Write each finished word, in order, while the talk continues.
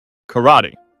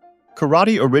Karate.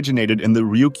 Karate originated in the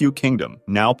Ryukyu Kingdom,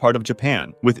 now part of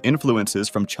Japan, with influences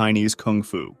from Chinese Kung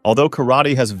Fu. Although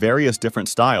karate has various different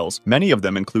styles, many of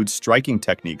them include striking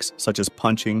techniques such as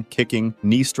punching, kicking,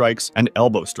 knee strikes, and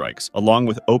elbow strikes, along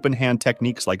with open hand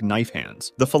techniques like knife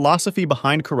hands. The philosophy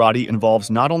behind karate involves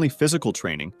not only physical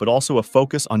training, but also a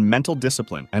focus on mental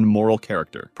discipline and moral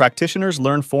character. Practitioners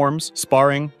learn forms,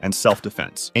 sparring, and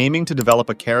self-defense, aiming to develop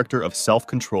a character of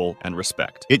self-control and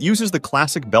respect. It uses the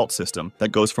classic belt system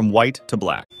that goes from white to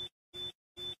black.